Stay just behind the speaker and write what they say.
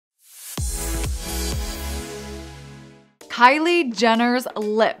Kylie Jenner's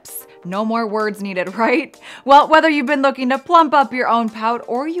lips. No more words needed, right? Well, whether you've been looking to plump up your own pout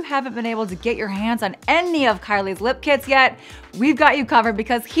or you haven't been able to get your hands on any of Kylie's lip kits yet, we've got you covered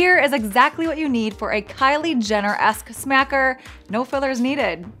because here is exactly what you need for a Kylie Jenner-esque smacker. No fillers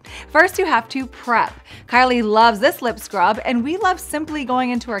needed. First, you have to prep. Kylie loves this lip scrub, and we love simply going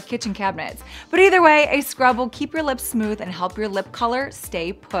into our kitchen cabinets. But either way, a scrub will keep your lips smooth and help your lip color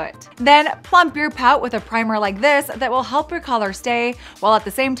stay put. Then plump your pout with a primer like this that will help your color stay, while at the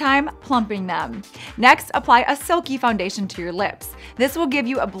same time plumping them. Next, apply a silky foundation to your lips. This will give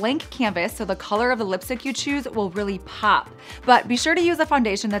you a blank canvas so the color of the lipstick you choose will really pop. But be sure to use a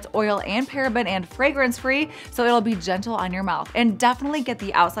foundation that's oil and paraben and fragrance free so it'll be gentle on your mouth. And definitely get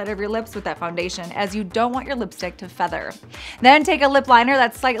the outside of your lips with that foundation, as you don't want your lipstick to feather. Then take a lip liner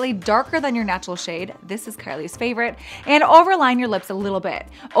that's slightly darker than your natural shade. This is Kylie's favorite. And overline your lips a little bit.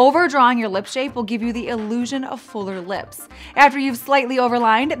 Overdrawing your lip shape will give you the illusion of fuller lips. After you've slightly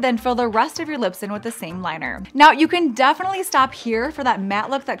overlined, then fill the rest of your lips in with the same liner. Now, you can definitely stop here for that matte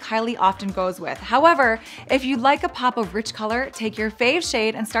look that Kylie often goes with. However, if you'd like a pop of rich color, take your fave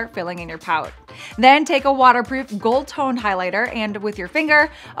shade and start filling in your pout. Then take a waterproof gold-toned highlighter and with your finger,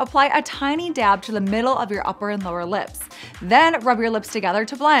 apply a tiny dab to the middle of your upper and lower lips. Then rub your lips together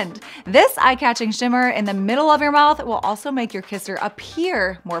to blend. This eye-catching shimmer in the middle of your mouth will also make your kisser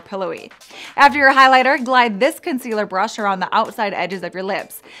appear more pillowy. After your highlighter, glide this concealer brush around the outside edges of your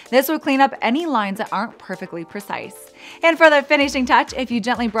lips. This will clean up any lines that aren't perfectly precise. And for the finishing touch, if you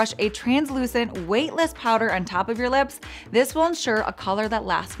gently brush a translucent, weightless powder on top of your lips, this will ensure a color that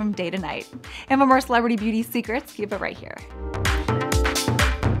lasts from day to night. And for more celebrity beauty secrets, keep it right here.